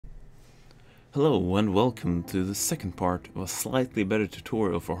Hello and welcome to the second part of a slightly better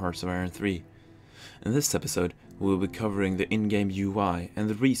tutorial for Hearts of Iron 3. In this episode we will be covering the in-game UI and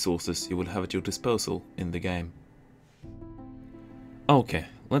the resources you will have at your disposal in the game. Okay,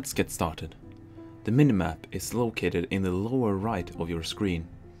 let's get started. The minimap is located in the lower right of your screen.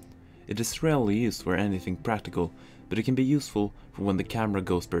 It is rarely used for anything practical, but it can be useful for when the camera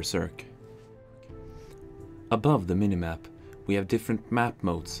goes berserk. Above the minimap we have different map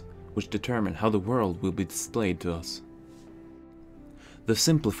modes, which determine how the world will be displayed to us. The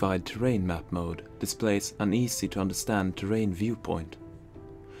simplified terrain map mode displays an easy to understand terrain viewpoint.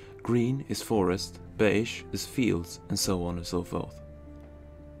 Green is forest, beige is fields, and so on and so forth.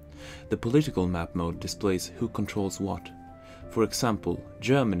 The political map mode displays who controls what. For example,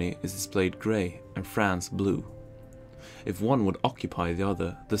 Germany is displayed grey and France blue. If one would occupy the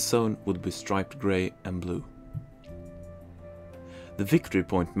other, the zone would be striped grey and blue. The victory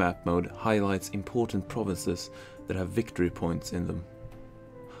point map mode highlights important provinces that have victory points in them.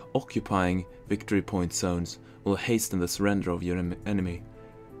 Occupying victory point zones will hasten the surrender of your enemy,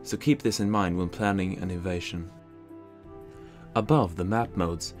 so keep this in mind when planning an invasion. Above the map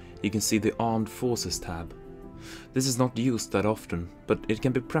modes you can see the Armed Forces tab. This is not used that often, but it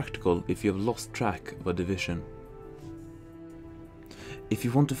can be practical if you have lost track of a division. If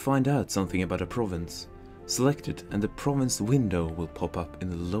you want to find out something about a province, select it and the province window will pop up in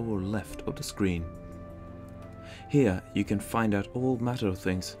the lower left of the screen. Here you can find out all matter of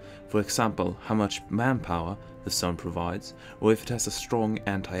things, for example how much manpower the zone provides or if it has a strong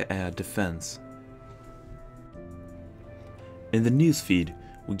anti-air defense. In the newsfeed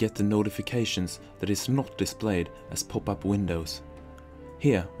we get the notifications that is not displayed as pop-up windows.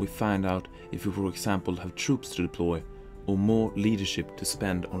 Here we find out if we for example have troops to deploy or more leadership to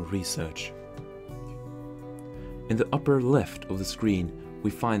spend on research. In the upper left of the screen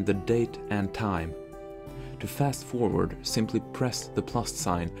we find the date and time. To fast forward, simply press the plus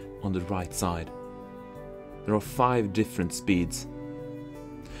sign on the right side. There are 5 different speeds.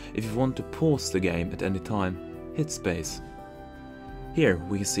 If you want to pause the game at any time, hit space. Here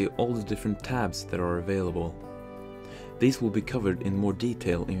we can see all the different tabs that are available. These will be covered in more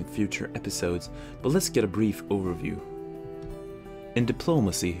detail in future episodes, but let's get a brief overview. In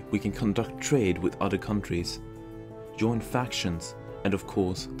diplomacy we can conduct trade with other countries, join factions, and of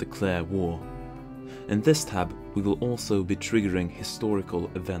course declare war. In this tab we will also be triggering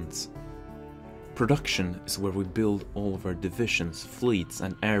historical events. Production is where we build all of our divisions, fleets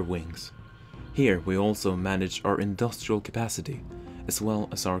and air wings. Here we also manage our industrial capacity, as well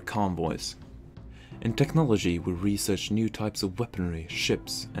as our convoys. In technology we research new types of weaponry,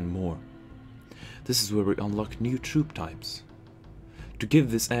 ships and more. This is where we unlock new troop types. To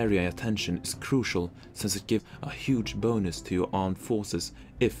give this area attention is crucial, since it gives a huge bonus to your armed forces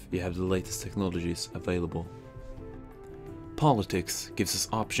if you have the latest technologies available. Politics gives us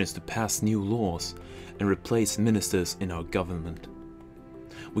options to pass new laws and replace ministers in our government.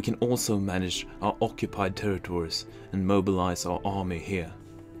 We can also manage our occupied territories and mobilize our army here.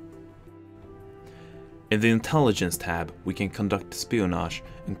 In the intelligence tab we can conduct espionage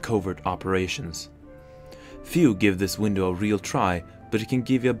and covert operations. Few give this window a real try, but it can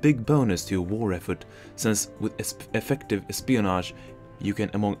give you a big bonus to your war effort, since with effective espionage you can,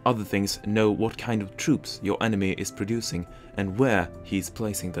 among other things, know what kind of troops your enemy is producing and where he is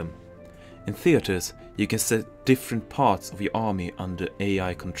placing them. In theaters you can set different parts of your army under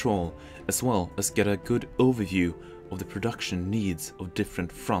AI control, as well as get a good overview of the production needs of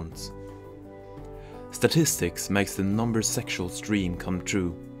different fronts. Statistics makes the number sexual stream come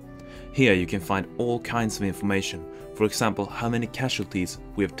true. Here you can find all kinds of information, for example how many casualties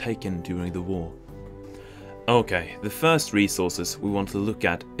we have taken during the war. Okay, the first resources we want to look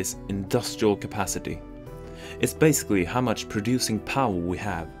at is industrial capacity. It's basically how much producing power we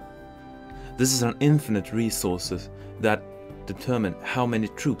have. This is an infinite resources that determine how many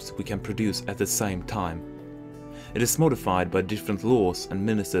troops we can produce at the same time. It is modified by different laws and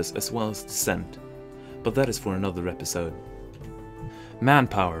ministers as well as descent, but that is for another episode.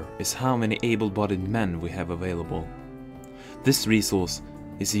 Manpower is how many able-bodied men we have available. This resource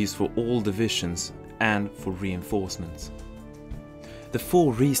is used for all divisions and for reinforcements. The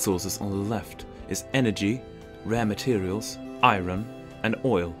 4 resources on the left is energy, rare materials, iron and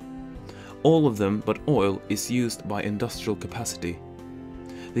oil. All of them but oil is used by industrial capacity.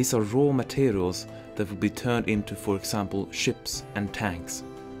 These are raw materials that will be turned into, for example, ships and tanks.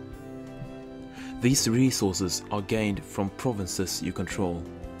 These resources are gained from provinces you control.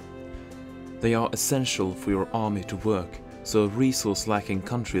 They are essential for your army to work, so a resource-lacking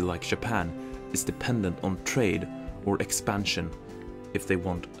country like Japan is dependent on trade or expansion. if they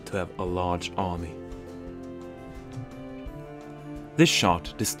want to have a large army. This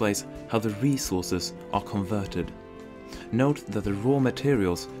chart displays how the resources are converted. Note that the raw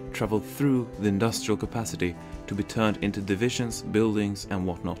materials travel through the industrial capacity to be turned into divisions, buildings and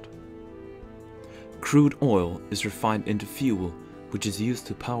whatnot. Crude oil is refined into fuel, which is used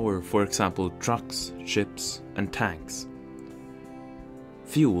to power, for example, trucks, ships and tanks.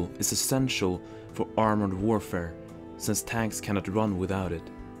 Fuel is essential for armored warfare, since tanks cannot run without it.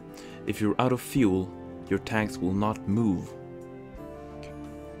 If you're out of fuel, your tanks will not move.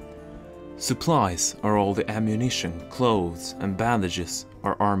 Supplies are all the ammunition, clothes and bandages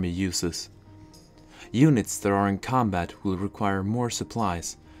our army uses. Units that are in combat will require more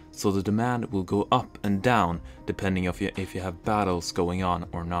supplies, so the demand will go up and down depending if you have battles going on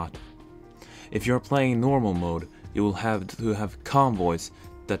or not. If you are playing normal mode, you will have to have convoys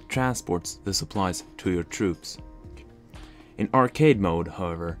that transports the supplies to your troops. In arcade mode,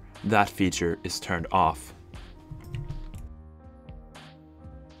 however, that feature is turned off.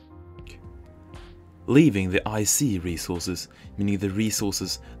 Leaving the IC resources, meaning the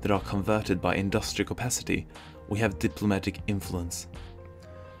resources that are converted by industrial capacity, we have diplomatic influence.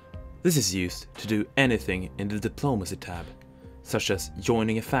 This is used to do anything in the diplomacy tab, such as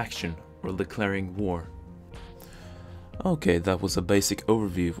joining a faction or declaring war. Okay, that was a basic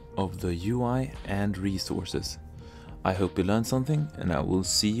overview of the UI and resources. I hope you learned something, and I will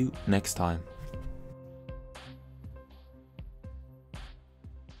see you next time.